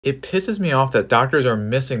It pisses me off that doctors are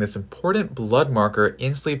missing this important blood marker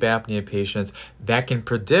in sleep apnea patients that can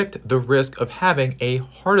predict the risk of having a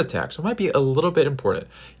heart attack. So it might be a little bit important.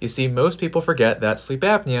 You see, most people forget that sleep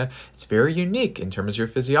apnea is very unique in terms of your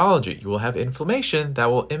physiology. You will have inflammation that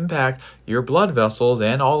will impact your blood vessels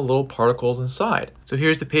and all the little particles inside. So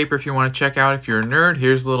here's the paper if you want to check out. If you're a nerd,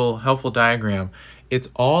 here's a little helpful diagram. It's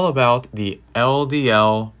all about the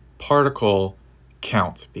LDL particle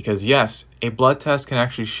count, because yes, a blood test can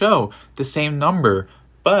actually show the same number,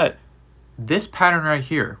 but this pattern right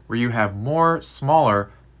here, where you have more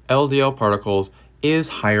smaller LDL particles, is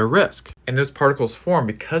higher risk. And those particles form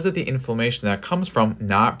because of the inflammation that comes from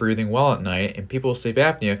not breathing well at night, and people with sleep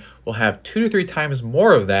apnea will have 2 to 3 times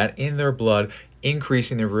more of that in their blood,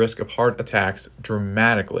 increasing the risk of heart attacks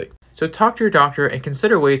dramatically. So talk to your doctor and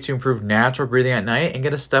consider ways to improve natural breathing at night and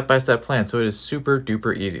get a step-by-step plan so it is super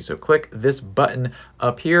duper easy. So click this button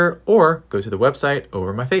up here or go to the website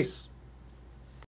over my face.